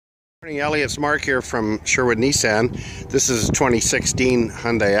Morning, Elliot. It's Mark here from Sherwood Nissan. This is a 2016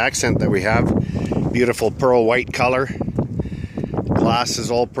 Hyundai Accent that we have. Beautiful pearl white color. Glass is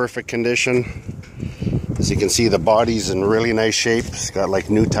all perfect condition. As you can see, the body's in really nice shape. It's got like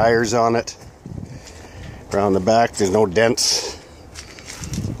new tires on it. Around the back, there's no dents,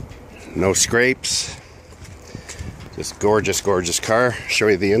 no scrapes. Just gorgeous, gorgeous car. Show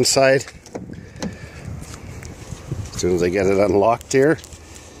you the inside as soon as I get it unlocked here.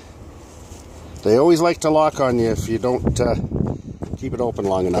 They always like to lock on you if you don't keep it open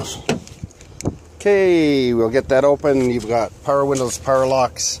long enough. Okay, we'll get that open. You've got power windows, power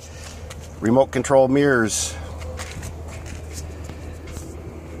locks, remote control mirrors.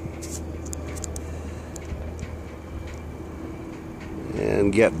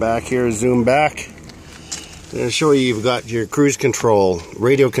 And get back here, zoom back. I'll show you, you've got your cruise control,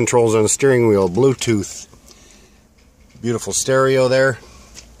 radio controls on the steering wheel, Bluetooth. Beautiful stereo there.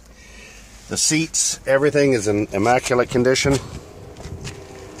 The seats, everything is in immaculate condition.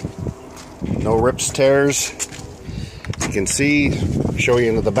 No rips, tears. You can see, show you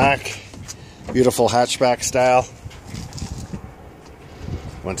into the back. Beautiful hatchback style.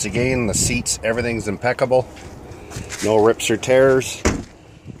 Once again, the seats, everything's impeccable. No rips or tears.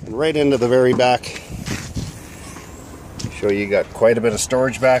 And right into the very back. Show you got quite a bit of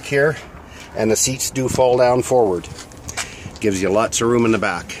storage back here. And the seats do fall down forward. Gives you lots of room in the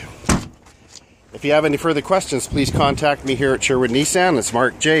back. If you have any further questions, please contact me here at Sherwood Nissan. It's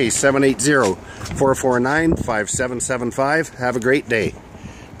Mark J, 780-449-5775. Have a great day.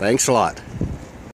 Thanks a lot.